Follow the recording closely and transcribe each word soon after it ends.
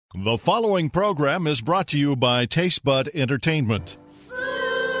The following program is brought to you by Taste Bud Entertainment.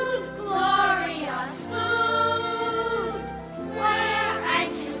 Food, glorious food. We're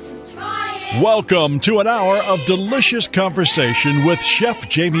anxious to try it. Welcome to an hour of delicious conversation with Chef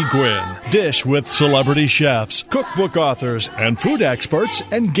Jamie Gwynn. Dish with celebrity chefs, cookbook authors, and food experts,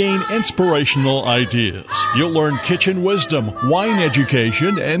 and gain inspirational ideas. You'll learn kitchen wisdom, wine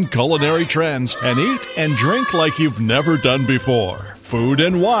education, and culinary trends, and eat and drink like you've never done before. Food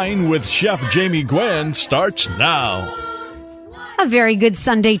and Wine with Chef Jamie Gwynn starts now. A very good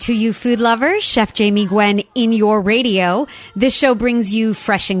Sunday to you, food lovers. Chef Jamie Gwynn in your radio. This show brings you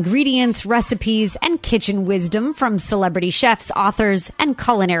fresh ingredients, recipes, and kitchen wisdom from celebrity chefs, authors, and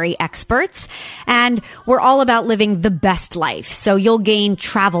culinary experts. And we're all about living the best life. So you'll gain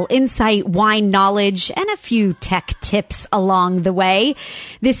travel insight, wine knowledge, and a few tech tips along the way.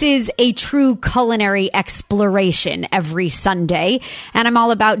 This is a true culinary exploration every Sunday. And I'm all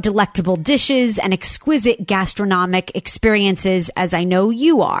about delectable dishes and exquisite gastronomic experiences, as I know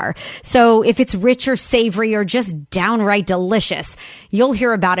you are. So if it's rich or savory or just downright delicious, you'll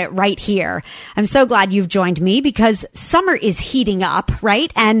hear about it right here. I'm so glad you've joined me because summer is heating up,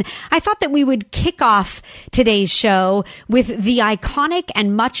 right? And I thought that we would kick off today's show with the iconic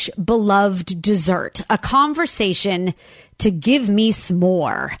and much beloved dessert, a conversation to give me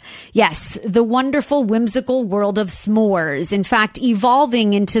s'more. Yes, the wonderful, whimsical world of s'mores. In fact,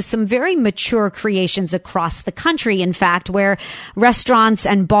 evolving into some very mature creations across the country, in fact, where restaurants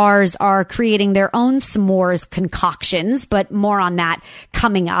and bars are creating their own s'mores concoctions, but more on that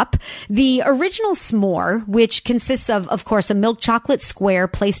coming up. The original s'more, which consists of course, a milk chocolate square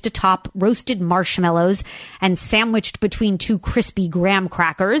placed atop roasted marshmallows and sandwiched between two crispy graham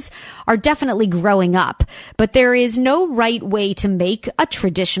crackers, are definitely growing up. But there is no right way to make a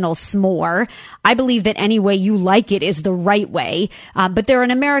traditional s'more. I believe that any way you like it is the right way, but they're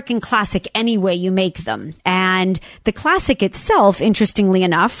an American classic any way you make them. And the classic itself, interestingly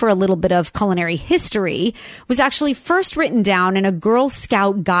enough, for a little bit of culinary history, was actually first written down in a Girl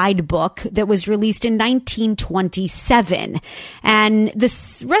Scout guidebook that was released in 1927. And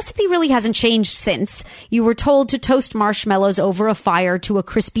this recipe really hasn't changed since. You were told to toast marshmallows over a fire to a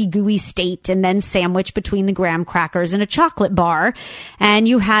crispy, gooey state and then sandwich between the graham crackers and a chocolate bar, and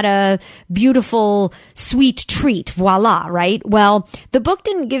you had a beautiful sweet treat. Voila, right? Well, the book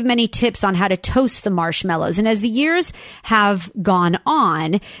didn't give many tips on how to toast the marshmallows, and as the years have gone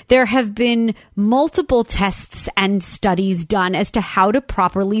on, there have been multiple tests and studies done as to how to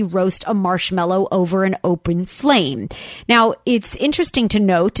properly roast a marshmallow over an open flame. Now, it's interesting to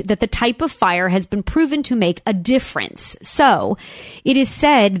note that the type of fire has been proven to make a difference. So, it is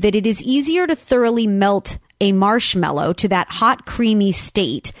said that it is easier to thoroughly melt a marshmallow to that hot, creamy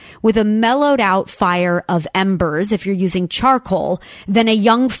state with a mellowed out fire of embers, if you're using charcoal, than a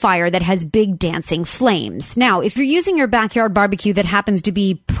young fire that has big dancing flames. Now, if you're using your backyard barbecue that happens to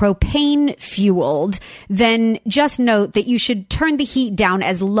be propane fueled, then just note that you should turn the heat down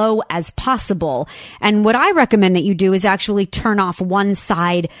as low as possible. And what I recommend that you do is actually turn off one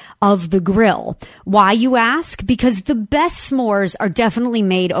side of the grill. Why, you ask? Because the best s'mores are definitely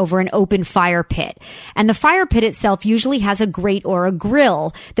made over an open fire pit. And the fire pit itself usually has a grate or a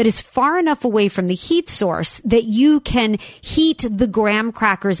grill that is far enough away from the heat source that you can heat the graham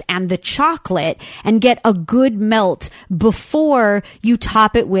crackers and the chocolate and get a good melt before you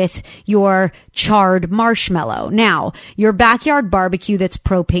top it with your charred marshmallow. Now, your backyard barbecue that's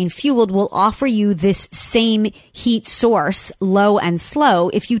propane fueled will offer you this same heat source, low and slow,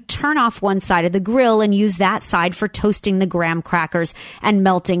 if you turn off one side of the grill and use that side for toasting the graham crackers and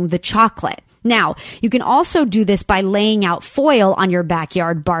melting the chocolate. Now, you can also do this by laying out foil on your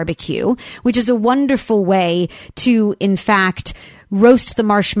backyard barbecue, which is a wonderful way to, in fact, roast the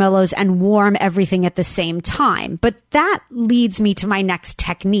marshmallows and warm everything at the same time. But that leads me to my next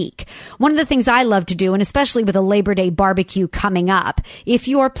technique. One of the things I love to do, and especially with a Labor Day barbecue coming up, if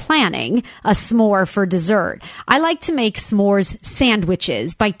you're planning a s'more for dessert, I like to make s'mores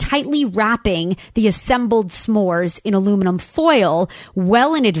sandwiches by tightly wrapping the assembled s'mores in aluminum foil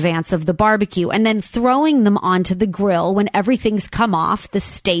well in advance of the barbecue and then throwing them onto the grill when everything's come off, the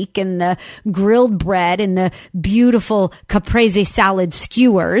steak and the grilled bread and the beautiful caprese salad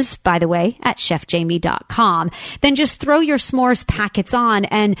skewers, by the way, at chefjamie.com. Then just throw your s'mores packets on,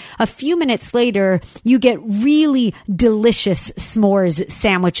 and a few minutes later, you get really delicious s'mores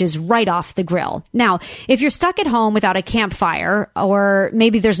sandwiches right off the grill. Now, if you're stuck at home without a campfire, or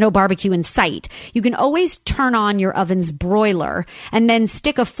maybe there's no barbecue in sight, you can always turn on your oven's broiler and then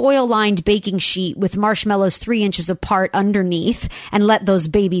stick a foil-lined baking sheet with marshmallows 3 inches apart underneath and let those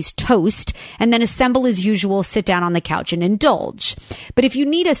babies toast, and then assemble as usual, sit down on the couch and indulge. much. But if you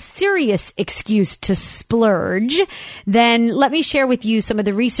need a serious excuse to splurge, then let me share with you some of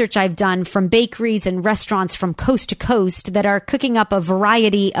the research I've done from bakeries and restaurants from coast to coast that are cooking up a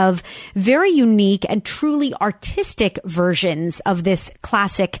variety of very unique and truly artistic versions of this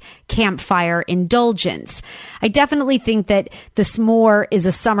classic campfire indulgence. I definitely think that the s'more is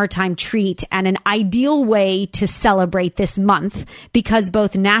a summertime treat and an ideal way to celebrate this month because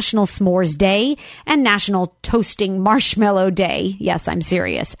both National S'mores Day and National Toasting Marshmallow Day, yes, I'm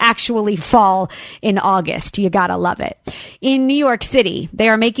serious, actually fall in August. You gotta love it. In New York City, they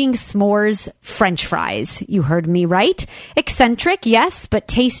are making s'mores French fries. You heard me right. Eccentric, yes, but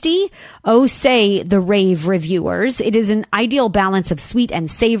tasty. Oh, say the rave reviewers. It is an ideal balance of sweet and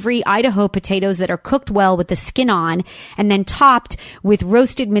savory Idaho potatoes that are cooked well with the skin on and then topped with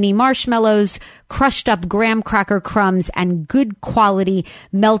roasted mini marshmallows, crushed up graham cracker crumbs, and good quality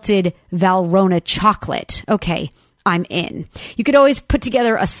melted Valrhona chocolate. Okay, I'm in. You could always put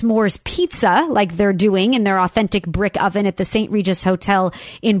together a s'mores pizza like they're doing in their authentic brick oven at the St. Regis Hotel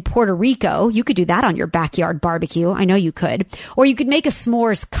in Puerto Rico. You could do that on your backyard barbecue. I know you could. Or you could make a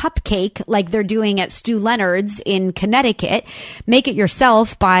s'mores cupcake like they're doing at Stu Leonard's in Connecticut. Make it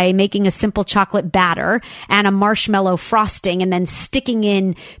yourself by making a simple chocolate batter and a marshmallow frosting and then sticking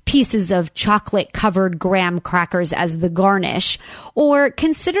in pieces of chocolate-covered graham crackers as the garnish. Or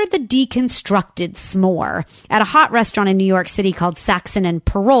consider the deconstructed s'more. At a hot restaurant in New York City called Saxon and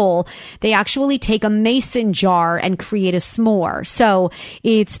Parole, they actually take a mason jar and create a s'more. So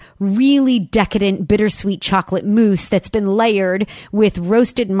it's really decadent, bittersweet chocolate mousse that's been layered with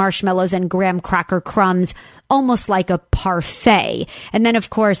roasted marshmallows and graham cracker crumbs, almost like a parfait. And then, of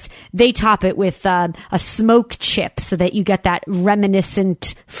course, they top it with a smoke chip so that you get that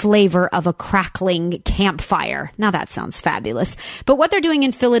reminiscent flavor of a crackling campfire. Now that sounds fabulous. But what they're doing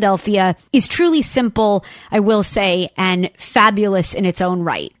in Philadelphia is truly simple, I will say, and fabulous in its own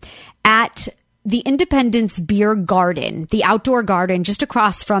right. At the Independence Beer Garden, the outdoor garden just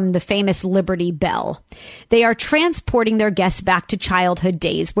across from the famous Liberty Bell, they are transporting their guests back to childhood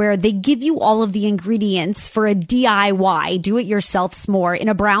days where they give you all of the ingredients for a DIY, do-it-yourself s'more in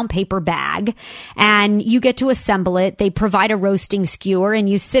a brown paper bag, and you get to assemble it. They provide a roasting skewer, and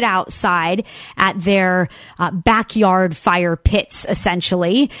you sit outside at their backyard fire pits,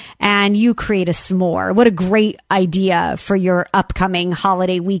 essentially, and you create a s'more. What a great idea for your upcoming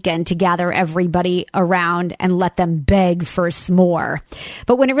holiday weekend to gather everybody around and let them beg for a s'more.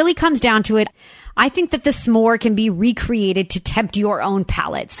 But when it really comes down to it, I think that the s'more can be recreated to tempt your own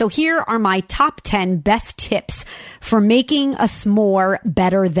palate. So here are my top 10 best tips for making a s'more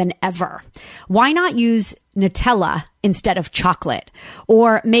better than ever. Why not use Nutella instead of chocolate?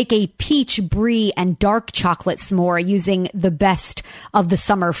 Or make a peach brie and dark chocolate s'more using the best of the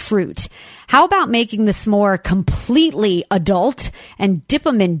summer fruit? How about making the s'more completely adult and dip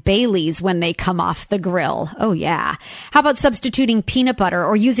them in Baileys when they come off the grill? Oh yeah. How about substituting peanut butter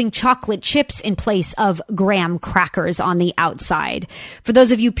or using chocolate chips in place of graham crackers on the outside? For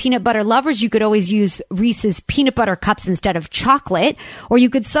those of you peanut butter lovers, you could always use Reese's peanut butter cups instead of chocolate, or you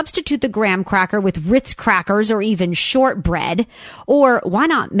could substitute the graham cracker with Ritz crackers or even shortbread. Or why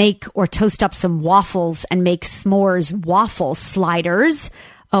not make or toast up some waffles and make s'mores waffle sliders?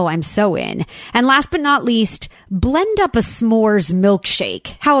 Oh, I'm so in. And last but not least, blend up a s'mores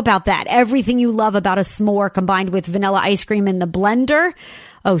milkshake. How about that? Everything you love about a s'more combined with vanilla ice cream in the blender?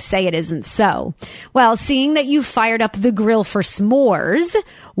 Oh, say it isn't so. Well, seeing that you've fired up the grill for s'mores,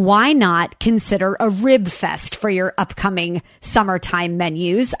 why not consider a rib fest for your upcoming summertime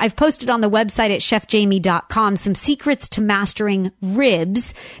menus? I've posted on the website at chefjamie.com some secrets to mastering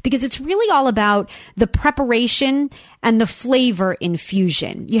ribs because it's really all about the preparation and the flavor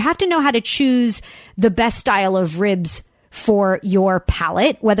infusion. You have to know how to choose the best style of ribs for your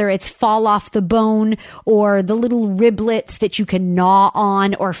palate, whether it's fall off the bone or the little riblets that you can gnaw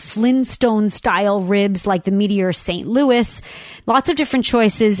on or Flintstone style ribs like the Meteor St. Louis. Lots of different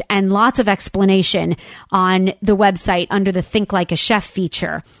choices and lots of explanation on the website under the Think Like a Chef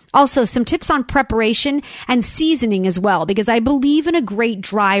feature. Also, some tips on preparation and seasoning as well, because I believe in a great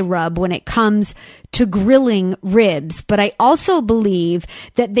dry rub when it comes to grilling ribs, but I also believe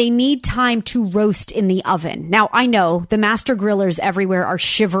that they need time to roast in the oven. Now, I know the master grillers everywhere are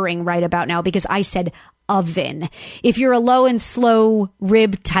shivering right about now because I said oven. If you're a low and slow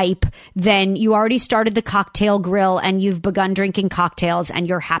rib type, then you already started the cocktail grill and you've begun drinking cocktails and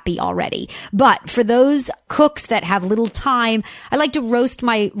you're happy already. But for those cooks that have little time, I like to roast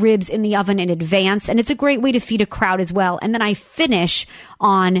my ribs in the oven in advance, and it's a great way to feed a crowd as well. And then I finish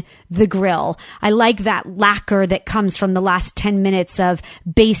on the grill. I like that lacquer that comes from the last 10 minutes of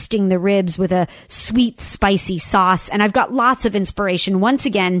basting the ribs with a sweet, spicy sauce. And I've got lots of inspiration, once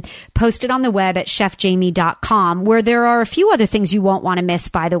again, posted on the web at chefjamie.com, where there are a few other things you won't want to miss,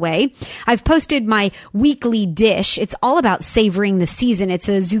 by the way. I've posted my weekly dish. It's all about savoring the season. It's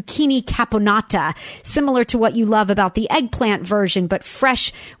a zucchini caponata, similar to what you love about the eggplant version, but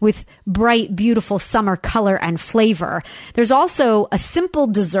fresh with bright, beautiful summer color and flavor. There's also a simple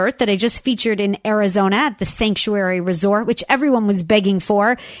dessert that I just featured in Arizona at the Sanctuary Resort, which everyone was begging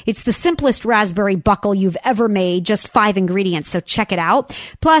for. It's the simplest raspberry buckle you've ever made, just 5 ingredients, so check it out.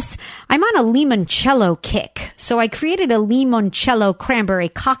 Plus, I'm on a limoncello kick, so I created a limoncello cranberry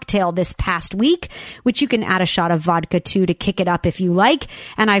cocktail this past week, which you can add a shot of vodka to kick it up if you like,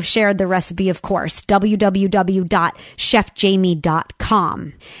 and I've shared the recipe, of course,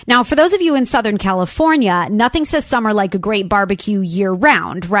 www.chefjamie.com. Now, for those of you in Southern California, nothing says summer like a great barbecue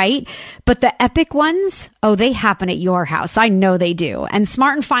year-round, right? But the epic ones, oh, they happen at your house. I know they do. And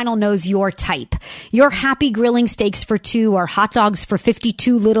Smart and Final knows your type. You're happy grilling steaks for 2 or hot dogs for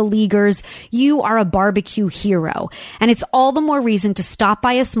 52 little leaguers. You are a barbecue hero. And it's all the more reason to stop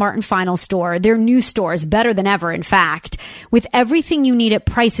by a Smart and Final store. Their new stores, better than ever, in fact, with everything you need at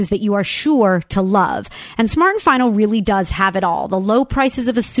prices that you are sure to love. And Smart and Final really does have it all. The low prices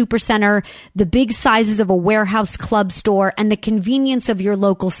of a supercenter, the big sizes of a warehouse club store, and the convenience of your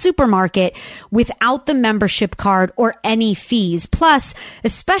local supermarket without the membership card or any fees. Plus,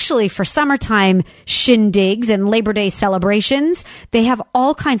 especially for summertime shindigs and Labor Day celebrations, they have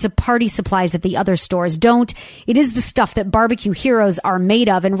all kinds of party supplies that the other stores don't. It is the stuff that barbecue heroes are made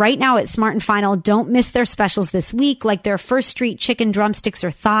of. And right now at Smart and Final, don't miss their specials this week, like their First Street chicken drumsticks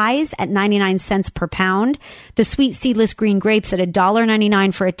or thighs at 99 cents per pound, the sweet seedless green grapes at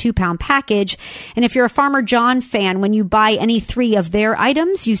 $1.99 for a 2-pound package. And if you're a Farmer John fan, when you buy any 3 of their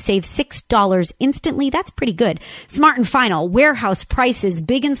items, you save $6 instantly. That's pretty good. Smart and Final, warehouse prices,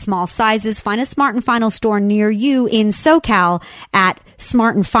 big and small sizes. Find a Smart and Final store near you in SoCal at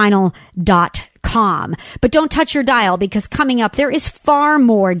smartandfinal.com. But don't touch your dial, because coming up, there is far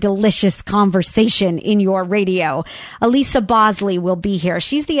more delicious conversation in your radio. Elisa Bosley will be here.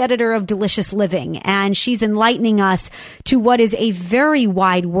 She's the editor of Delicious Living, and she's enlightening us to what is a very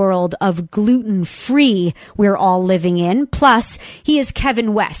wide world of gluten-free we're all living in. Plus, he is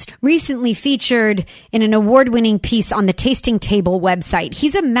Kevin West, recently featured in an award-winning piece on the Tasting Table website.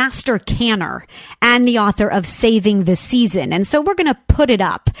 He's a master canner and the author of Saving the Season. And so we're going to put it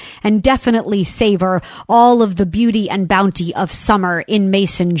up and definitely savor all of the beauty and bounty of summer in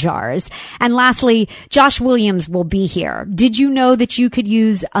mason jars. And lastly, Josh Williams will be here. Did you know that you could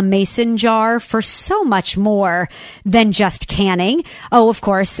use a mason jar for so much more than just canning? Oh, of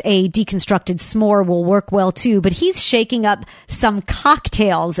course, a deconstructed s'more will work well too, but he's shaking up some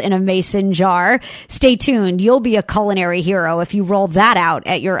cocktails in a mason jar. Stay tuned. You'll be a culinary hero if you roll that out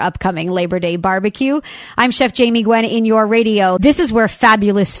at your upcoming Labor Day barbecue. I'm Chef Jamie Gwen in your radio. This is where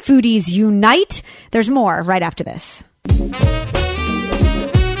fabulous foodies unite. There's more right after this.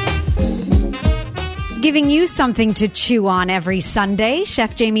 Giving you something to chew on every Sunday.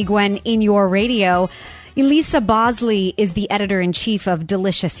 Chef Jamie Gwen in your radio. Elisa Bosley is the editor-in-chief of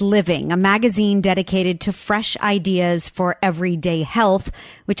Delicious Living, a magazine dedicated to fresh ideas for everyday health,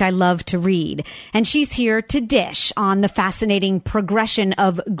 which I love to read. And she's here to dish on the fascinating progression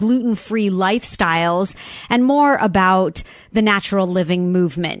of gluten-free lifestyles and more about the natural living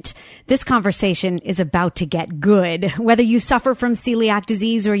movement. This conversation is about to get good. Whether you suffer from celiac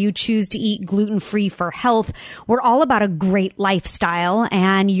disease or you choose to eat gluten-free for health, we're all about a great lifestyle,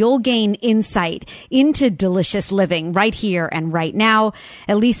 and you'll gain insight into delicious living right here and right now.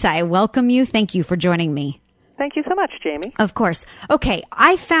 Elisa, I welcome you. Thank you for joining me. Thank you so much, Jamie. Of course. Okay,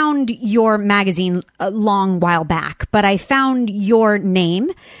 I found your magazine a long while back, but I found your name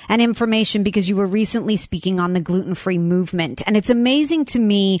and information because you were recently speaking on the gluten-free movement. And it's amazing to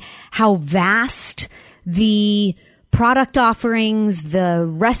me how vast the product offerings, the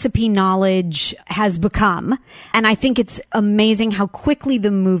recipe knowledge has become. And I think it's amazing how quickly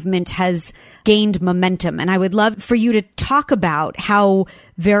the movement has gained momentum. And I would love for you to talk about how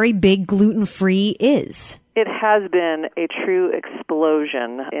very big gluten-free is. It has been a true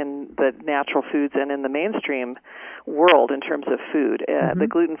explosion in the natural foods and in the mainstream world in terms of food. The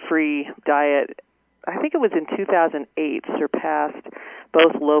gluten-free diet I think it was in 2008, surpassed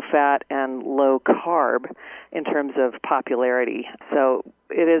both low-fat and low-carb in terms of popularity. So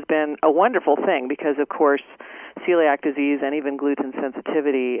it has been a wonderful thing because, of course, celiac disease and even gluten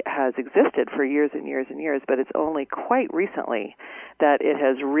sensitivity has existed for years and years and years, but it's only quite recently that it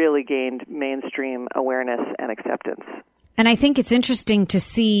has really gained mainstream awareness and acceptance. And I think it's interesting to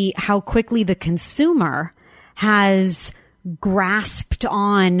see how quickly the consumer has grasped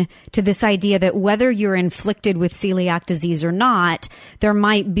on to this idea that whether you're inflicted with celiac disease or not, there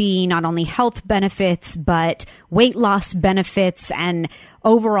might be not only health benefits, but weight loss benefits and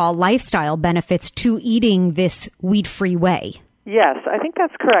overall lifestyle benefits to eating this wheat-free way. Yes, I think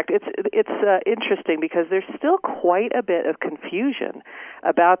that's correct. It's interesting because there's still quite a bit of confusion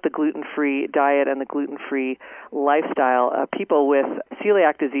about the gluten-free diet and the gluten-free lifestyle. People with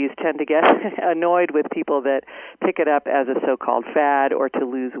celiac disease tend to get annoyed with people that pick it up as a so-called fad or to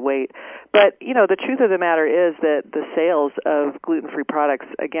lose weight. But, the truth of the matter is that the sales of gluten-free products,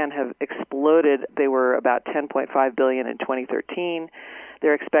 again, have exploded. They were about $10.5 billion in 2013.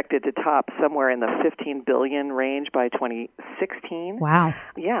 They're expected to top somewhere in the 15 billion range by 2016. Wow.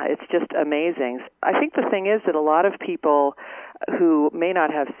 Yeah, it's just amazing. I think the thing is that a lot of people who may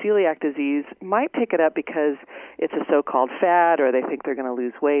not have celiac disease might pick it up because it's a so-called fad or they think they're going to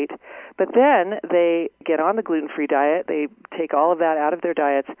lose weight. But then they get on the gluten-free diet, they take all of that out of their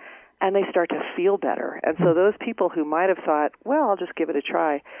diets, and they start to feel better. And so those people who might have thought, well, I'll just give it a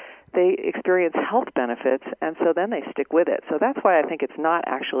try, they experience health benefits, and so then they stick with it. So that's why I think it's not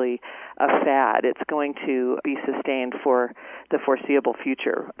actually a fad. It's going to be sustained for the foreseeable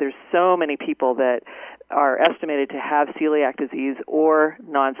future. There's so many people that are estimated to have celiac disease or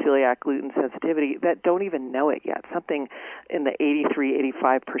non-celiac gluten sensitivity that don't even know it yet. Something in the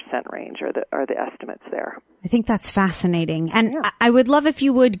 83-85% range are the estimates there. I think that's fascinating. And yeah. I would love if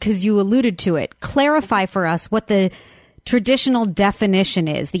you would, because you alluded to it, clarify for us what the traditional definition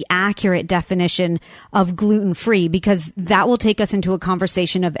is, the accurate definition of gluten-free, because that will take us into a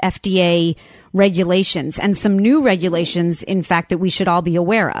conversation of FDA regulations and some new regulations, in fact, that we should all be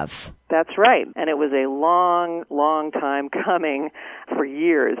aware of. That's right. And it was a long, long time coming. For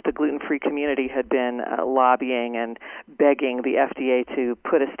years, the gluten-free community had been lobbying and begging the FDA to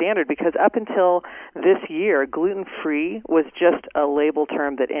put a standard because up until this year, gluten-free was just a label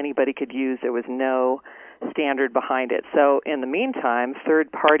term that anybody could use. There was no standard behind it. So in the meantime,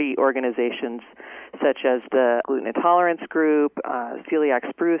 third-party organizations such as the Gluten Intolerance Group,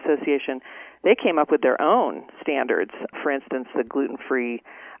 Celiac Sprue Association, they came up with their own standards. For instance, the Gluten-Free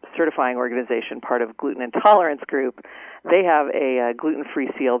Certifying Organization, part of Gluten Intolerance Group, they have a gluten-free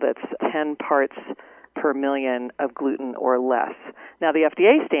seal that's 10 parts per million of gluten or less. Now, the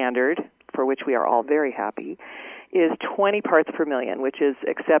FDA standard, for which we are all very happy, is 20 parts per million, which is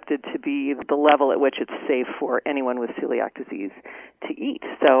accepted to be the level at which it's safe for anyone with celiac disease to eat.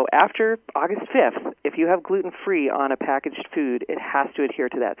 So after August 5th, if you have gluten-free on a packaged food, it has to adhere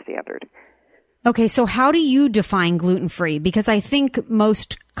to that standard. Okay, so how do you define gluten-free? Because I think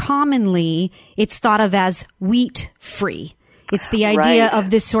most commonly it's thought of as wheat-free. It's the idea of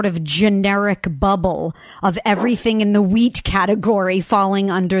this sort of generic bubble of everything in the wheat category falling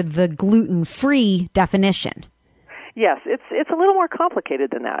under the gluten-free definition. Yes, it's a little more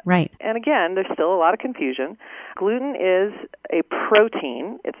complicated than that. Right. And again, there's still a lot of confusion. Gluten is a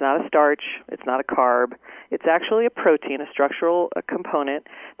protein. It's not a starch. It's not a carb. It's actually a protein, a structural component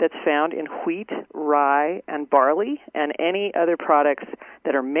that's found in wheat, rye, and barley, and any other products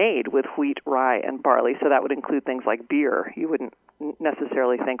that are made with wheat, rye, and barley. So that would include things like beer. You wouldn't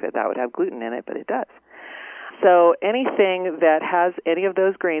necessarily think that would have gluten in it, but it does. So anything that has any of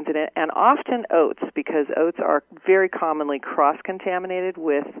those grains in it, and often oats, because oats are very commonly cross-contaminated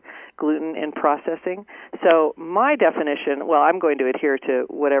with gluten in processing. So my definition, well, I'm going to adhere to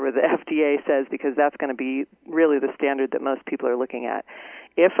whatever the FDA says because that's going to be really the standard that most people are looking at.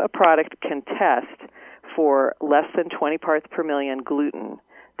 If a product can test for less than 20 parts per million gluten,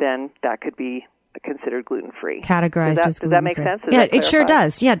 then that could be considered gluten-free. Categorized as gluten-free. Does that make sense? Yeah, it sure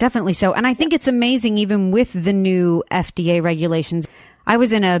does. Yeah, definitely so. And I think it's amazing even with the new FDA regulations. I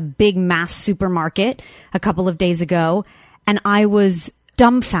was in a big mass supermarket a couple of days ago, and I was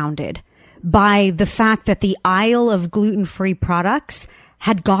dumbfounded by the fact that the aisle of gluten-free products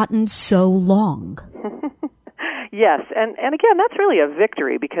had gotten so long. Yes, and again, that's really a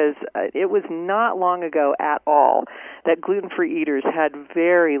victory because it was not long ago at all that gluten-free eaters had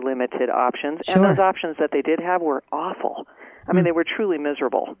very limited options, Sure. and those options that they did have were awful. I mean, they were truly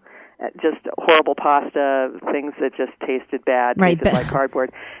miserable. Just horrible pasta, things that just tasted bad, tasted like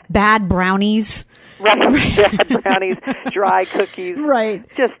cardboard. Bad brownies. Right, bad brownies, dry cookies. Right.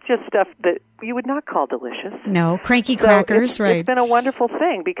 Just stuff that you would not call delicious. No, cranky crackers, right. It's been a wonderful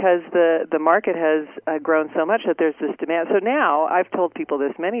thing because the market has grown so much that there's this demand. So now, I've told people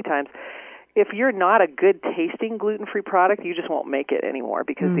this many times, if you're not a good tasting gluten-free product, you just won't make it anymore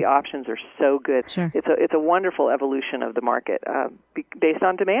because the options are so good. Sure. It's a wonderful evolution of the market based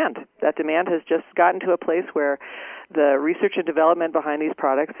on demand. That demand has just gotten to a place where the research and development behind these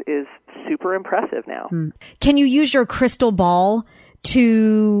products is super impressive now. Can you use your crystal ball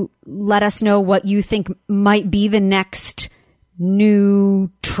to let us know what you think might be the next new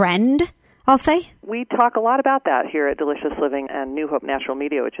trend, I'll say? We talk a lot about that here at Delicious Living and New Hope Natural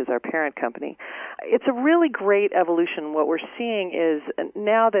Media, which is our parent company. It's a really great evolution. What we're seeing is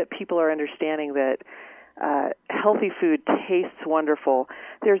now that people are understanding that healthy food tastes wonderful,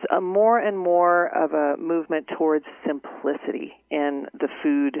 there's a more and more of a movement towards simplicity in the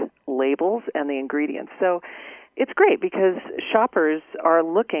food labels and the ingredients. So it's great because shoppers are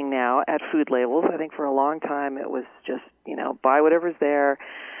looking now at food labels. I think for a long time it was just, buy whatever's there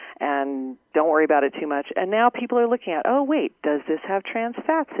and don't worry about it too much. And now people are looking at, oh, wait, does this have trans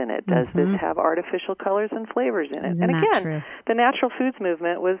fats in it? Does this have artificial colors and flavors in it? Isn't and that again, true? The natural foods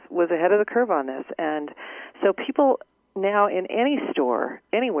movement was ahead of the curve on this. And so people now in any store,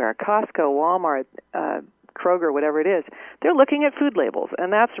 anywhere, Costco, Walmart, Kroger, whatever it is, they're looking at food labels,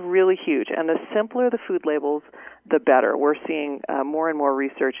 and that's really huge. And the simpler the food labels, the better. We're seeing more and more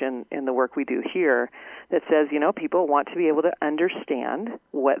research in the work we do here that says, people want to be able to understand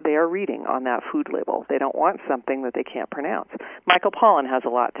what they are reading on that food label. They don't want something that they can't pronounce. Michael Pollan has a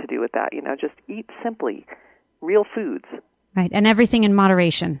lot to do with that. Just eat simply, real foods. Right, and everything in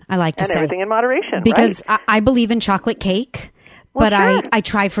moderation, I like to say. And everything in moderation, because right? I believe in chocolate cake. Well, But sure. I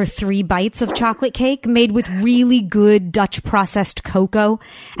tried for 3 bites of chocolate cake made with really good Dutch processed cocoa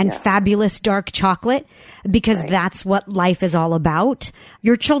and fabulous dark chocolate because that's what life is all about.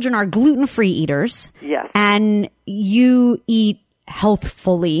 Your children are gluten-free eaters. Yes. And you eat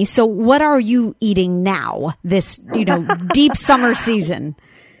healthfully. So what are you eating now, this, deep summer season?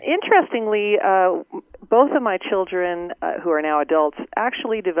 Interestingly, both of my children, who are now adults,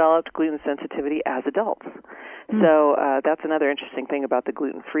 actually developed gluten sensitivity as adults. So that's another interesting thing about the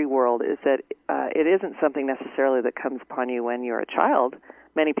gluten-free world is that it isn't something necessarily that comes upon you when you're a child.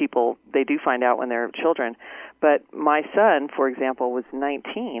 Many people, they do find out when they're children. But my son, for example, was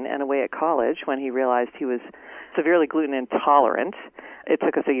 19 and away at college when he realized he was severely gluten intolerant. It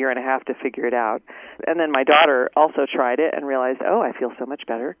took us a year and a half to figure it out. And then my daughter also tried it and realized, oh, I feel so much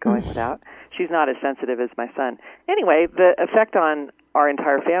better going without. She's not as sensitive as my son. Anyway, the effect on our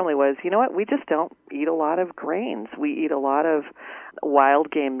entire family was, we just don't eat a lot of grains. We eat a lot of wild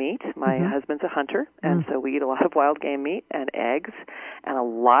game meat. My husband's a hunter, and so we eat a lot of wild game meat and eggs and a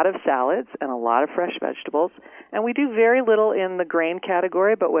lot of salads and a lot of fresh vegetables. And we do very little in the grain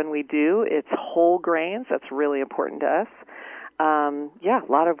category, but when we do, it's whole grains. That's really important to us.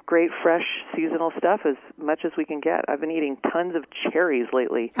 A lot of great fresh seasonal stuff as much as we can get. I've been eating tons of cherries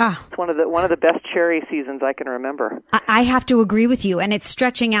lately. It's one of the best cherry seasons I can remember. I have to agree with you, and it's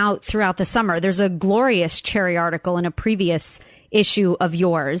stretching out throughout the summer. There's a glorious cherry article in a previous issue of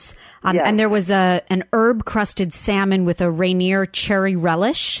yours, and there was an herb-crusted salmon with a Rainier cherry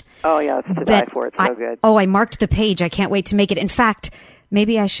relish. Oh, yeah, it's to die for. It's so good. I marked the page. I can't wait to make it. In fact,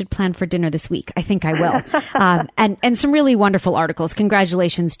 maybe I should plan for dinner this week. I think I will. And some really wonderful articles.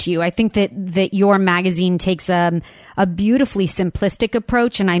 Congratulations to you. I think that your magazine takes a beautifully simplistic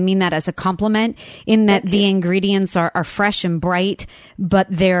approach, and I mean that as a compliment, in that the ingredients are fresh and bright, but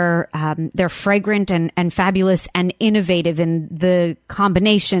they're fragrant and fabulous and innovative in the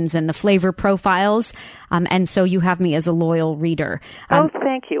combinations and the flavor profiles. And so you have me as a loyal reader.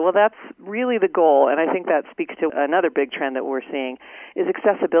 Thank you. Well, that's really the goal, and I think that speaks to another big trend that we're seeing is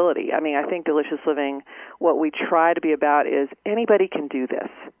accessibility. I mean, I think Delicious Living, what we try to be about is anybody can do this.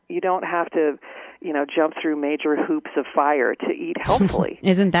 You don't have to, jump through major hoops of fire to eat healthfully.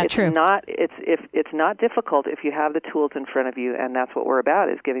 Isn't that true? It's not difficult if you have the tools in front of you, and that's what we're about,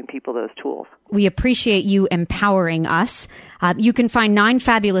 is giving people those tools. We appreciate you empowering us. You can find 9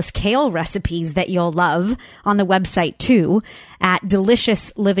 fabulous kale recipes that you'll love on the website too at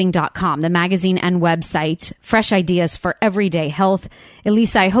deliciousliving.com, the magazine and website. Fresh ideas for everyday health.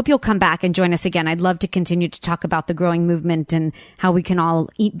 Elisa, I hope you'll come back and join us again. I'd love to continue to talk about the growing movement and how we can all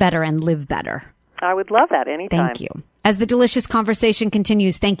eat better and live better. I would love that anytime. Thank you. As the delicious conversation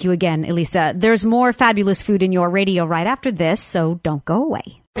continues, thank you again, Elisa. There's more fabulous food in your radio right after this, so don't go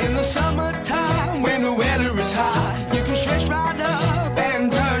away. In the summertime, when the weather is hot, you can stretch right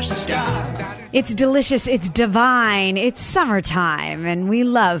It's delicious, it's divine, it's summertime, and we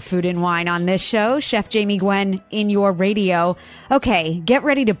love food and wine on this show. Chef Jamie Gwen in your radio. Okay, get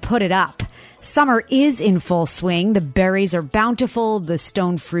ready to put it up. Summer is in full swing. The berries are bountiful, the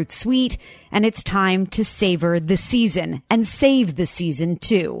stone fruit sweet, and it's time to savor the season and save the season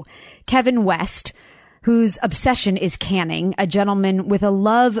too. Kevin West, whose obsession is canning, a gentleman with a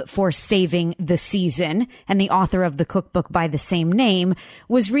love for saving the season, and the author of the cookbook by the same name,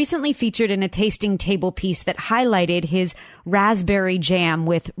 was recently featured in a tasting table piece that highlighted his raspberry jam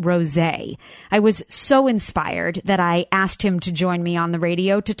with rosé. I was so inspired that I asked him to join me on the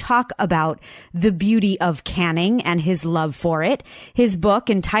radio to talk about the beauty of canning and his love for it. His book,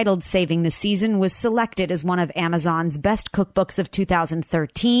 entitled Saving the Season, was selected as one of Amazon's best cookbooks of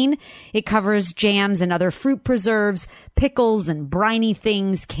 2013. It covers jams and other fruit preserves, pickles and briny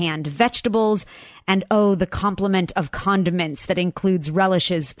things, canned vegetables, and the complement of condiments that includes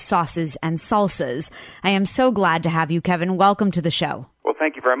relishes, sauces, and salsas. I am so glad to have you, Kevin. Welcome to the show. Well,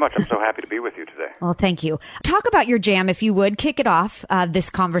 thank you very much. I'm so happy to be with you today. Well, thank you. Talk about your jam, if you would. Kick it off, this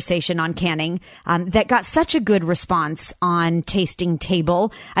conversation on canning that got such a good response on Tasting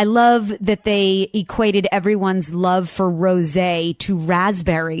Table. I love that they equated everyone's love for rosé to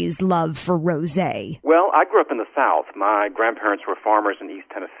raspberries' love for rosé. Well, I grew up in the South. My grandparents were farmers in East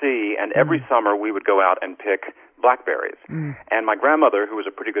Tennessee, and every summer we would go out and pick blackberries. And my grandmother, who was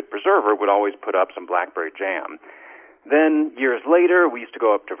a pretty good preserver, would always put up some blackberry jam. Then, years later, we used to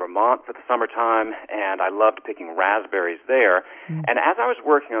go up to Vermont for the summertime, and I loved picking raspberries there. And as I was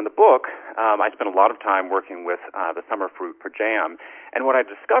working on the book, I spent a lot of time working with the summer fruit for jam. And what I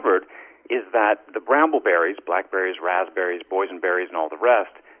discovered is that the brambleberries, blackberries, raspberries, boysenberries, and all the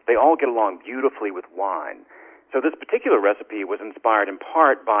rest, they all get along beautifully with wine. So this particular recipe was inspired in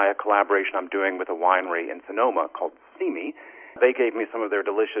part by a collaboration I'm doing with a winery in Sonoma called Simi. They gave me some of their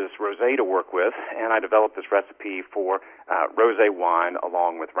delicious rosé to work with, and I developed this recipe for rosé wine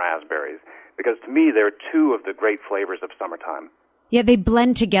along with raspberries, because to me they're two of the great flavors of summertime. Yeah, they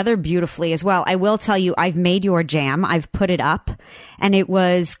blend together beautifully as well. I will tell you, I've made your jam. I've put it up, and it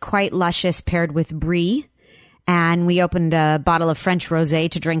was quite luscious paired with brie. And we opened a bottle of French rosé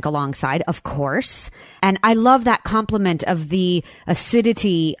to drink alongside, of course. And I love that complement of the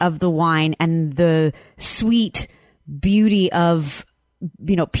acidity of the wine and the sweet beauty of,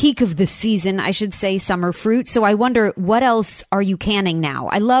 peak of the season, I should say, summer fruit. So I wonder, what else are you canning now?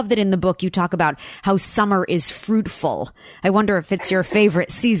 I love that in the book you talk about how summer is fruitful. I wonder if it's your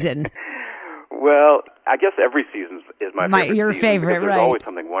favorite season. Well, I guess every season is my favorite your season, favorite, because there's right? always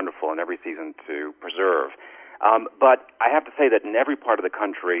something wonderful in every season to preserve. But I have to say that in every part of the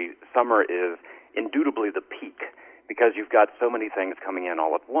country, summer is indubitably the peak, because you've got so many things coming in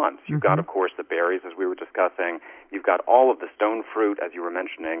all at once. You've got, of course, the berries, as we were discussing. You've got all of the stone fruit, as you were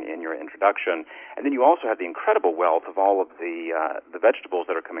mentioning in your introduction. And then you also have the incredible wealth of all of the vegetables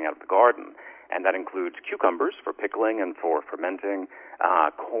that are coming out of the garden. And that includes cucumbers for pickling and for fermenting,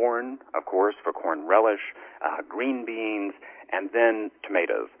 corn, of course, for corn relish, green beans, and then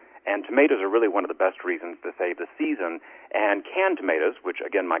tomatoes. And tomatoes are really one of the best reasons to save the season. And canned tomatoes, which,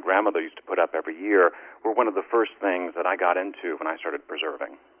 again, my grandmother used to put up every year, were one of the first things that I got into when I started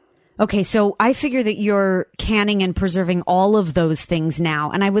preserving. Okay, so I figure that you're canning and preserving all of those things now.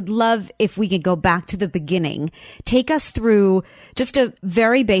 And I would love if we could go back to the beginning. Take us through just a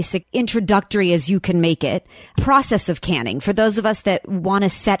very basic introductory, as you can make it, process of canning for those of us that want to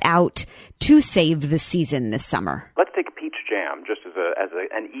set out to save the season this summer. Let's take peach jam just as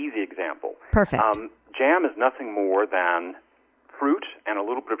an easy example. Perfect. Jam is nothing more than fruit and a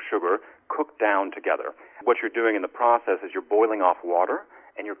little bit of sugar cooked down together. What you're doing in the process is you're boiling off water,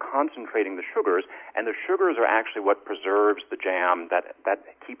 and you're concentrating the sugars, and the sugars are actually what preserves the jam, that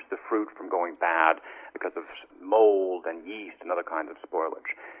keeps the fruit from going bad because of mold and yeast and other kinds of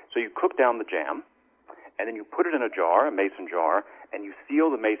spoilage. So you cook down the jam, and then you put it in a jar, a mason jar, and you seal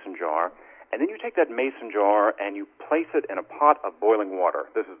the mason jar, and then you take that mason jar and you place it in a pot of boiling water.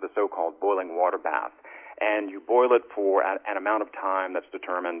 This is the so-called boiling water bath. And you boil it for an amount of time that's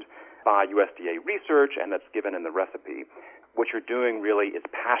determined by USDA research and that's given in the recipe. What you're doing really is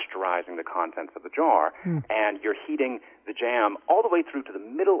pasteurizing the contents of the jar, and you're heating the jam all the way through to the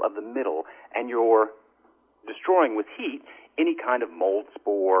middle of the middle, and you're destroying with heat any kind of mold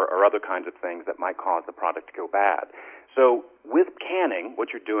spore or other kinds of things that might cause the product to go bad. So with canning, what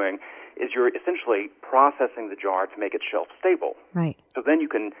you're doing is you're essentially processing the jar to make it shelf stable. Right. So then you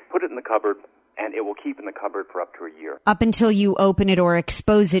can put it in the cupboard, and it will keep in the cupboard for up to a year. Up until you open it or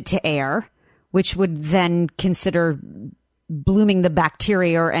expose it to air, which would then consider blooming the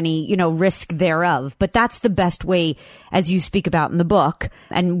bacteria or any, risk thereof. But that's the best way, as you speak about in the book,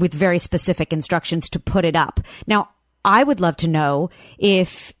 and with very specific instructions to put it up. Now, I would love to know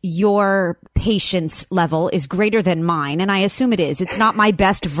if your patience level is greater than mine, and I assume it is. It's not my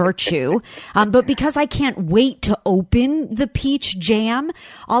best virtue, but because I can't wait to open the peach jam,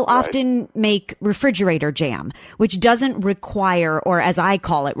 I'll often make refrigerator jam, which doesn't require, or as I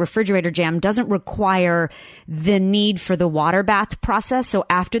call it, refrigerator jam doesn't require the need for the water bath process. So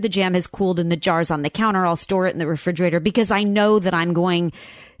after the jam has cooled in the jars on the counter, I'll store it in the refrigerator because I know that I'm going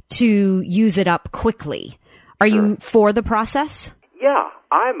to use it up quickly. Are you for the process? Yeah,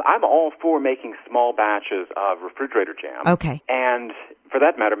 I'm all for making small batches of refrigerator jam. Okay. And for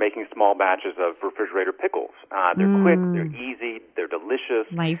that matter, making small batches of refrigerator pickles. They're quick, they're easy, they're delicious.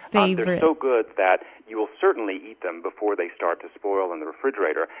 My favorite. They're so good that you will certainly eat them before they start to spoil in the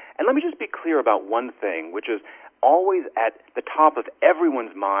refrigerator. And let me just be clear about one thing, which is always at the top of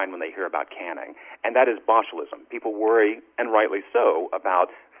everyone's mind when they hear about canning, and that is botulism. People worry, and rightly so, about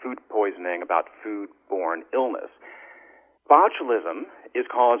food poisoning, about food-borne illness. Botulism is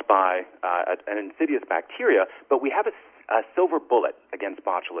caused by an insidious bacteria, but we have a silver bullet against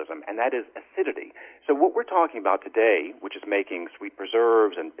botulism, and that is acidity. So what we're talking about today, which is making sweet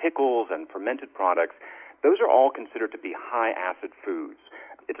preserves and pickles and fermented products, those are all considered to be high-acid foods.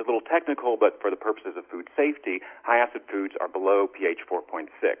 It's a little technical, but for the purposes of food safety, high-acid foods are below pH 4.6.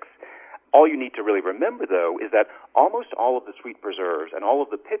 All you need to really remember, though, is that almost all of the sweet preserves and all of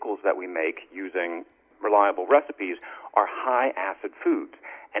the pickles that we make using reliable recipes are high-acid foods.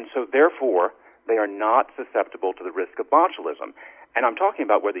 And so, therefore, they are not susceptible to the risk of botulism. And I'm talking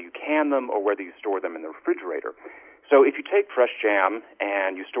about whether you can them or whether you store them in the refrigerator. So if you take fresh jam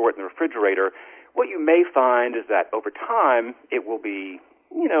and you store it in the refrigerator, what you may find is that over time it will be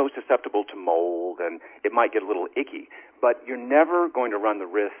susceptible to mold, and it might get a little icky. But you're never going to run the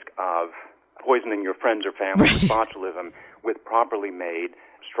risk of poisoning your friends or family with botulism with properly made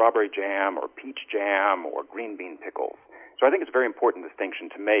strawberry jam or peach jam or green bean pickles. So I think it's a very important distinction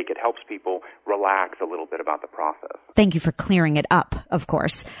to make. It helps people relax a little bit about the process. Thank you for clearing it up, of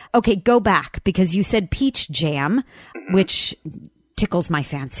course. Okay, go back, because you said peach jam, which tickles my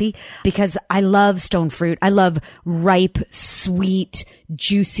fancy, because I love stone fruit. I love ripe, sweet,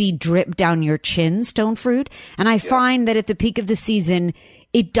 juicy, drip down your chin stone fruit. And I find that at the peak of the season,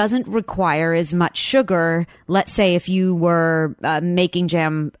 it doesn't require as much sugar. Let's say if you were making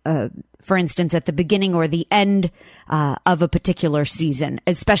jam, for instance, at the beginning or the end of a particular season,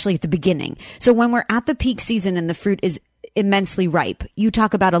 especially at the beginning. So when we're at the peak season and the fruit is immensely ripe, you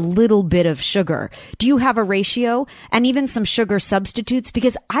talk about a little bit of sugar. Do you have a ratio and even some sugar substitutes?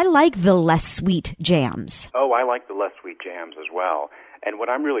 Because I like the less sweet jams. Oh, I like the less sweet jams as well. And what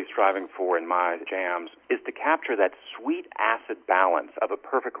I'm really striving for in my jams is to capture that sweet-acid balance of a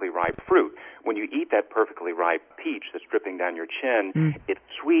perfectly ripe fruit. When you eat that perfectly ripe peach that's dripping down your chin, it's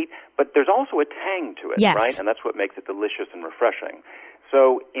sweet, but there's also a tang to it, right? And that's what makes it delicious and refreshing.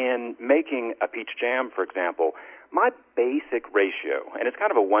 So in making a peach jam, for example, my basic ratio, and it's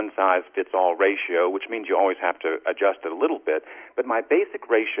kind of a one-size-fits-all ratio, which means you always have to adjust it a little bit, but my basic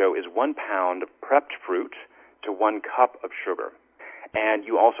ratio is 1 pound of prepped fruit to 1 cup of sugar. And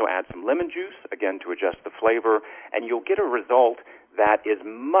you also add some lemon juice, again, to adjust the flavor, and you'll get a result that is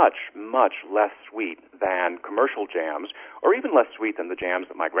much, much less sweet than commercial jams, or even less sweet than the jams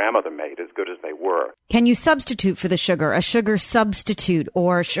that my grandmother made, as good as they were. Can you substitute for the sugar, a sugar substitute,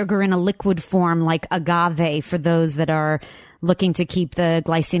 or sugar in a liquid form like agave for those that are looking to keep the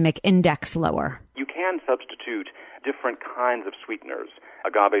glycemic index lower? You can substitute different kinds of sweeteners.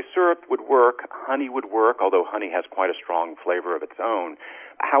 Agave syrup would work, honey would work, although honey has quite a strong flavor of its own.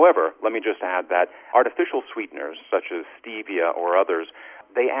 However, let me just add that artificial sweeteners, such as stevia or others,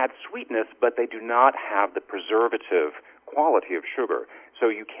 they add sweetness, but they do not have the preservative quality of sugar. So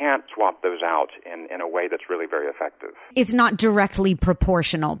you can't swap those out in a way that's really very effective. It's not directly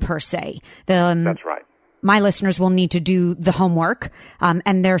proportional, per se. That's right. My listeners will need to do the homework,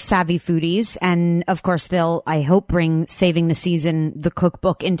 and they're savvy foodies. And of course, they'll, I hope, bring Saving the Season, the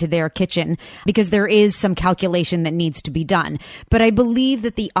cookbook, into their kitchen, because there is some calculation that needs to be done. But I believe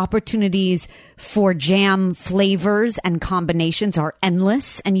that the opportunities for jam flavors and combinations are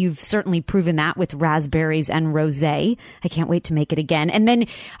endless. And you've certainly proven that with raspberries and rosé. I can't wait to make it again. And then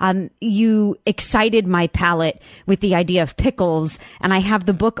you excited my palate with the idea of pickles. And I have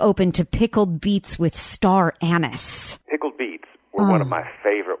the book open to pickled beets with star anise. Pickled beets were one of my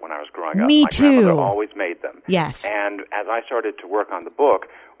favorite when I was growing up. Me my too. grandmother always made them. Yes. And as I started to work on the book,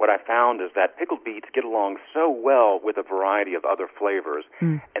 what I found is that pickled beets get along so well with a variety of other flavors.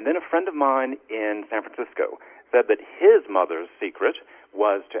 And then a friend of mine in San Francisco said that his mother's secret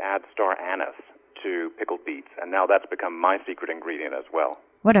was to add star anise to pickled beets, and now that's become my secret ingredient as well.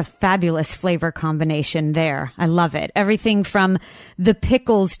 What a fabulous flavor combination there. I love it. Everything from the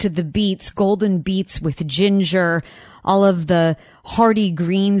pickles to the beets, golden beets with ginger, all of the hearty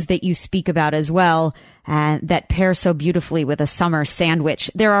greens that you speak about as well, and that pair so beautifully with a summer sandwich.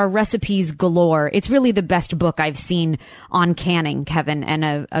 There are recipes galore. It's really the best book I've seen on canning, Kevin,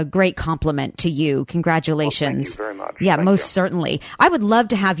 and a great compliment to you. Congratulations. Well, thank you very much. Yeah, Thank most you. certainly. I would love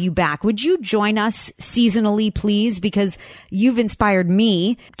to have you back. Would you join us seasonally, please? Because you've inspired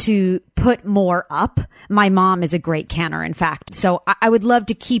me to put more up. My mom is a great canner, in fact. So I would love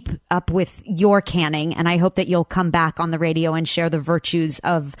to keep up with your canning, and I hope that you'll come back on the radio and share the virtues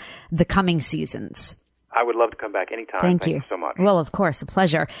of the coming seasons. I would love to come back anytime. Thank you so much. Well, of course, a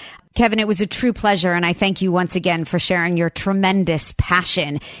pleasure. Kevin, it was a true pleasure, and I thank you once again for sharing your tremendous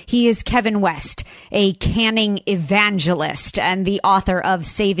passion. He is Kevin West, a canning evangelist and the author of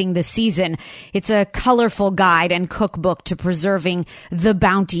Saving the Season. It's a colorful guide and cookbook to preserving the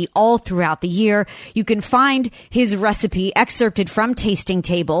bounty all throughout the year. You can find his recipe excerpted from Tasting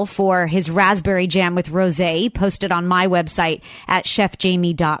Table for his raspberry jam with rosé posted on my website at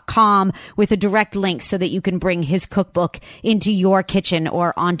chefjamie.com with a direct link so that you can bring his cookbook into your kitchen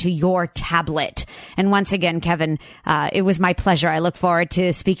or onto your tablet. And once again, Kevin, it was my pleasure. I look forward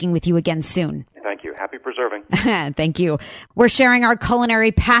to speaking with you again soon. Thank you. Happy preserving. Thank you. We're sharing our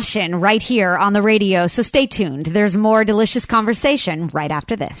culinary passion right here on the radio, so stay tuned. There's more delicious conversation right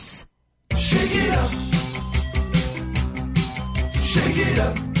after this. Shake it up. Shake it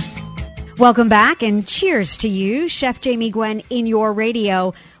up. Welcome back and cheers to you, Chef Jamie Gwen in your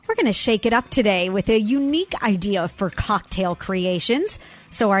radio. We're going to shake it up today with a unique idea for cocktail creations.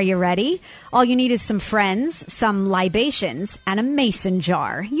 So are you ready? All you need is some friends, some libations, and a mason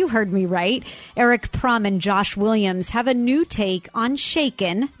jar. You heard me right. Eric Prum and Josh Williams have a new take on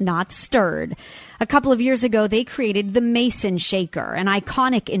shaken, not stirred. A couple of years ago, they created the Mason Shaker, an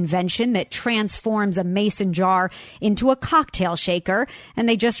iconic invention that transforms a mason jar into a cocktail shaker, and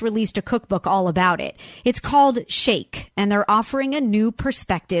they just released a cookbook all about it. It's called Shake, and they're offering a new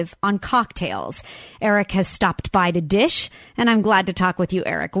perspective on cocktails. Eric has stopped by to dish, and I'm glad to talk with you,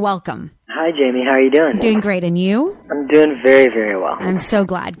 Eric. Welcome. Hi, Jamie. How are you doing? Doing great, and you? I'm doing very, very well. I'm so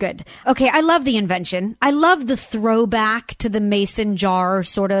glad. Good. Okay, I love the invention. I love the throwback to the mason jar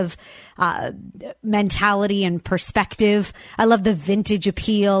sort of mentality and perspective. I love the vintage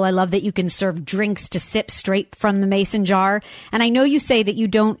appeal. I love that you can serve drinks to sip straight from the mason jar. And I know you say that you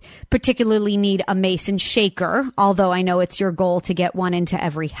don't particularly need a mason shaker, although I know it's your goal to get one into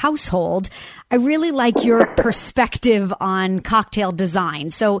every household. I really like your perspective on cocktail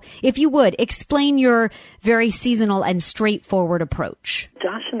design. So if you would, explain your very seasonal and straightforward approach.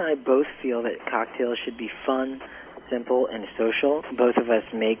 Josh and I both feel that cocktails should be fun, simple, and social. Both of us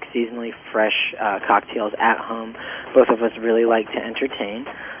make seasonally fresh cocktails at home. Both of us really like to entertain.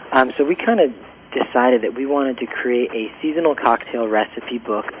 So we kind of decided that we wanted to create a seasonal cocktail recipe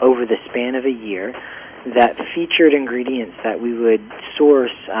book over the span of a year that featured ingredients that we would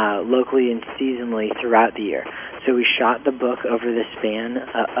source locally and seasonally throughout the year. So we shot the book over the span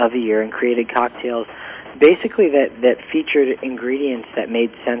of a year and created cocktails basically that featured ingredients that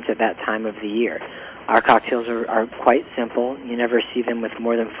made sense at that time of the year. Our cocktails are quite simple. You never see them with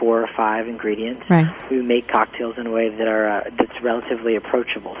more than 4 or 5 ingredients. Right. We make cocktails in a way that's relatively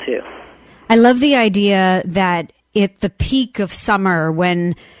approachable, too. I love the idea that at the peak of summer,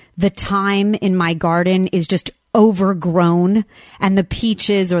 when the thyme in my garden is just overgrown and the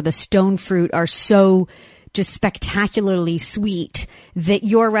peaches or the stone fruit are so just spectacularly sweet, that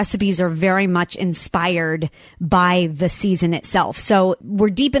your recipes are very much inspired by the season itself. So we're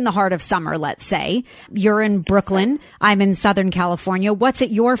deep in the heart of summer, let's say. You're in Brooklyn. I'm in Southern California. What's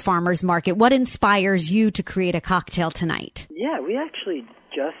at your farmer's market? What inspires you to create a cocktail tonight? Yeah, we actually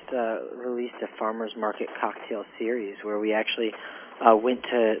just released a farmer's market cocktail series where we actually went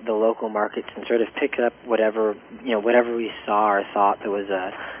to the local markets and sort of picked up whatever we saw or thought that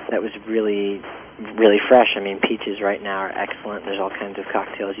was really fresh. I mean, peaches right now are excellent. There's all kinds of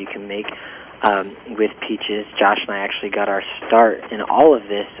cocktails you can make with peaches. Josh and I actually got our start in all of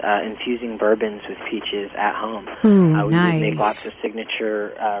this infusing bourbons with peaches at home. We Nice. would make lots of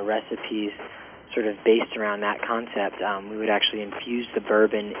signature recipes sort of based around that concept. We would actually infuse the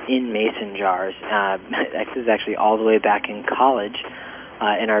bourbon in mason jars. This is actually all the way back in college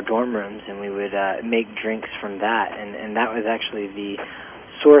in our dorm rooms, and we would make drinks from that. And that was actually the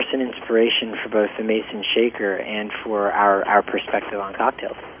source and inspiration for both the Mason Shaker and for our perspective on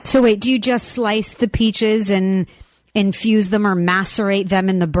cocktails. So wait, do you just slice the peaches and infuse them or macerate them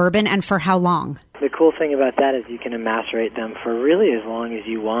in the bourbon, and for how long? The cool thing about that is you can macerate them for really as long as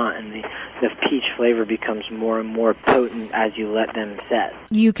you want, and the peach flavor becomes more and more potent as you let them set.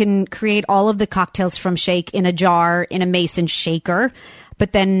 You can create all of the cocktails from shake in a jar, in a Mason shaker,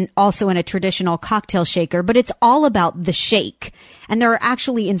 but then also in a traditional cocktail shaker. But it's all about the shake. And there are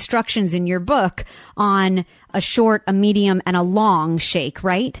actually instructions in your book on a short, a medium, and a long shake,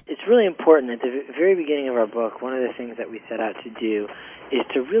 right? It's really important. At the very beginning of our book, one of the things that we set out to do is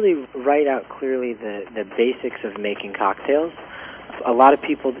to really write out clearly the basics of making cocktails. A lot of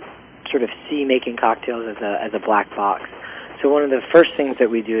people sort of see making cocktails as a black box. So one of the first things that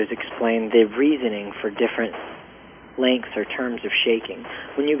we do is explain the reasoning for different lengths or terms of shaking.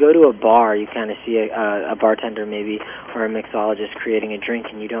 When you go to a bar, you kind of see a bartender maybe or a mixologist creating a drink,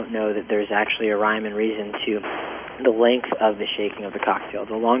 and you don't know that there's actually a rhyme and reason to the length of the shaking of the cocktail.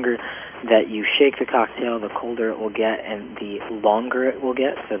 The longer that you shake the cocktail, the colder it will get, and the longer it will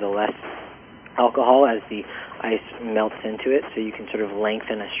get, so the less alcohol as the ice melts into it, so you can sort of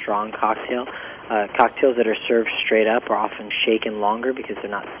lengthen a strong cocktail. Cocktails that are served straight up are often shaken longer because they're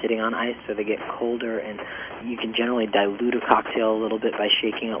not sitting on ice, so they get colder, and you can generally dilute a cocktail a little bit by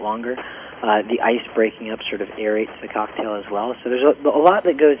shaking it longer. The ice breaking up sort of aerates the cocktail as well. So there's a lot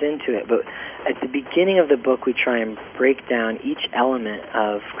that goes into it, but at the beginning of the book we try and break down each element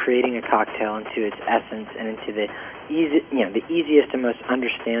of creating a cocktail into its essence and into the easiest and most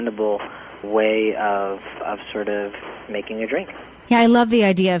understandable way of sort of making a drink. Yeah, I love the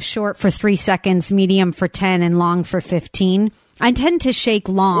idea of short for 3 seconds, medium for 10, and long for 15. I tend to shake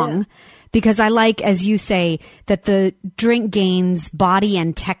long because I like, as you say, that the drink gains body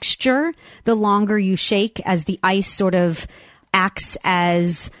and texture the longer you shake, as the ice sort of acts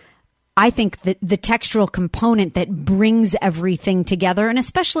as, I think, the textural component that brings everything together. And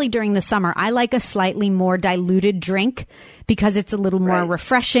especially during the summer, I like a slightly more diluted drink because it's a little more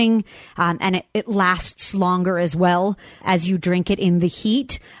refreshing, and it lasts longer as well as you drink it in the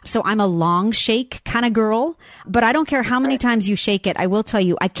heat. So I'm a long shake kind of girl, but I don't care how many times you shake it. I will tell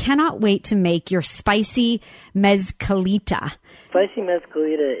you, I cannot wait to make your spicy mezcalita. Spicy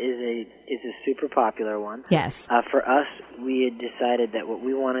mezcalita is a super popular one. Yes. For us, we had decided that what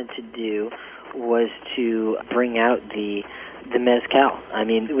we wanted to do was to bring out the mezcal. I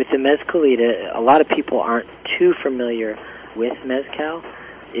mean, with the mezcalita, a lot of people aren't too familiar with mezcal.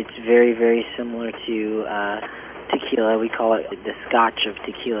 It's very, very similar to tequila. We call it the scotch of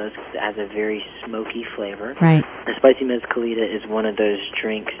tequilas. It has a very smoky flavor. Right. The spicy mezcalita is one of those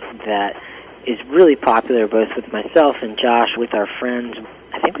drinks that is really popular both with myself and Josh, with our friends.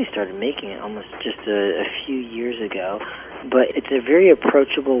 I think we started making it almost just a few years ago. But it's a very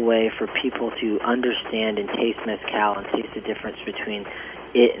approachable way for people to understand and taste mezcal and taste the difference between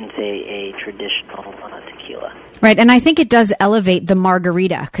it and, say, a traditional tequila. Right, and I think it does elevate the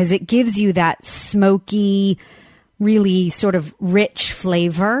margarita because it gives you that smoky, really sort of rich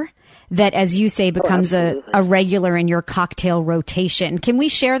flavor that, as you say, becomes a regular in your cocktail rotation. Can we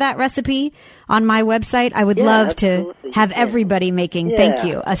share that recipe on my website? I would love to have everybody making, thank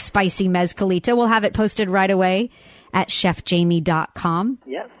you, a spicy mezcalita. We'll have it posted right away at chefjamie.com.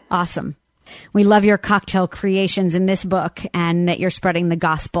 Yep. Awesome. We love your cocktail creations in this book, and that you're spreading the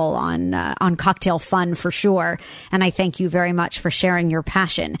gospel on cocktail fun for sure. And I thank you very much for sharing your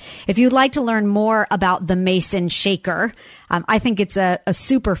passion. If you'd like to learn more about the Mason Shaker, I think it's a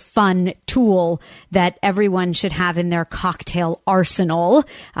super fun tool that everyone should have in their cocktail arsenal.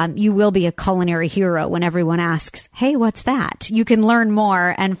 You will be a culinary hero when everyone asks, hey, what's that? You can learn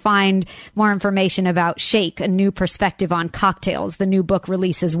more and find more information about Shake, a new perspective on cocktails, the new book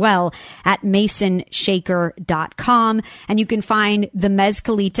release as well, at masonshaker.com. And you can find the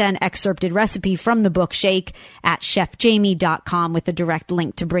mezcalita and excerpted recipe from the book Shake at chefjamie.com with a direct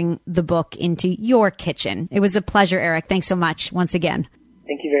link to bring the book into your kitchen. It was a pleasure, Eric. Thanks so much once again.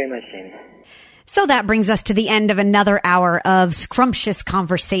 Thank you very much, Jamie. So that brings us to the end of another hour of scrumptious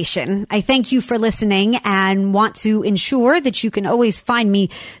conversation. I thank you for listening and want to ensure that you can always find me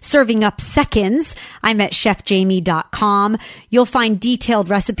serving up seconds. I'm at chefjamie.com. You'll find detailed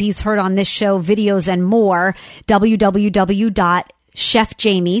recipes heard on this show, videos, and more.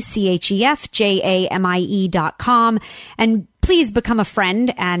 www.chefjamie.com. And please become a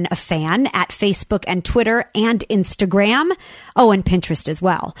friend and a fan at Facebook and Twitter and Instagram. Oh, and Pinterest as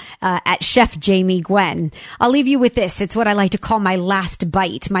well, at Chef Jamie Gwen. I'll leave you with this. It's what I like to call my last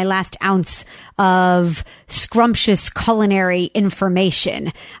bite, my last ounce of scrumptious culinary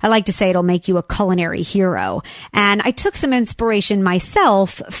information. I like to say it'll make you a culinary hero. And I took some inspiration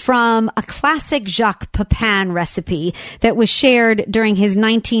myself from a classic Jacques Pepin recipe that was shared during his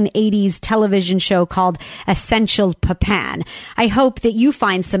 1980s television show called Essential Pepin. I hope that you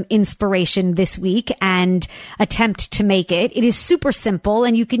find some inspiration this week and attempt to make it. It is super simple,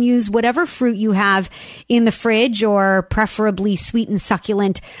 and you can use whatever fruit you have in the fridge, or preferably sweet and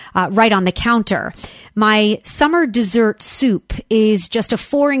succulent, right on the counter. My summer dessert soup is just a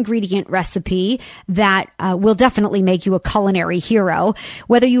 4-ingredient recipe that will definitely make you a culinary hero.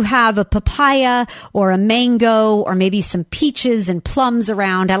 Whether you have a papaya or a mango or maybe some peaches and plums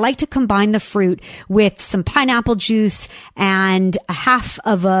around, I like to combine the fruit with some pineapple juice and a half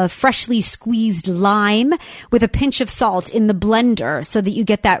of a freshly squeezed lime with a pinch of salt in the blender so that you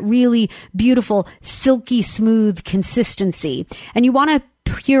get that really beautiful, silky smooth consistency. And you want to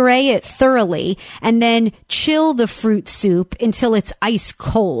puree it thoroughly and then chill the fruit soup until it's ice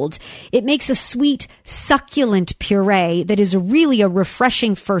cold. It makes a sweet, succulent puree that is really a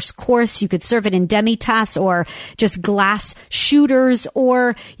refreshing first course. You could serve it in demi-tasse or just glass shooters,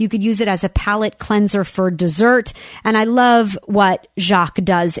 or you could use it as a palate cleanser for dessert. And I love what Jacques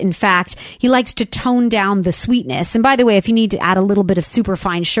does. In fact, he likes to tone down the sweetness. And by the way, if you need to add a little bit of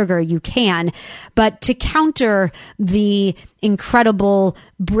superfine sugar, you can. But to counter the incredible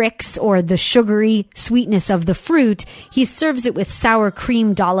bricks or the sugary sweetness of the fruit, he serves it with sour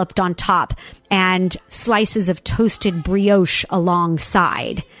cream dolloped on top and slices of toasted brioche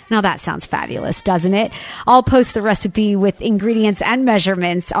alongside. Now that sounds fabulous, doesn't it? I'll post the recipe with ingredients and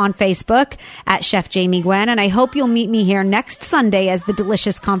measurements on Facebook at Chef Jamie Gwen, and I hope you'll meet me here next Sunday as the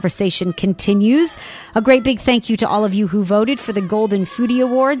delicious conversation continues. A great big thank you to all of you who voted for the Golden Foodie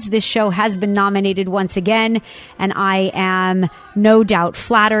Awards. This show has been nominated once again, and I am no doubt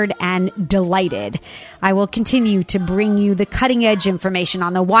flattered and delighted. I will continue to bring you the cutting-edge information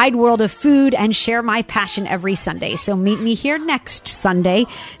on the wide world of food and share my passion every Sunday. So meet me here next Sunday.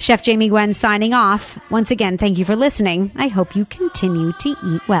 Chef Jamie Gwen signing off. Once again, thank you for listening. I hope you continue to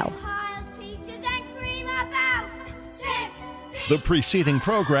eat well. The preceding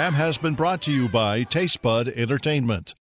program has been brought to you by Taste Bud Entertainment.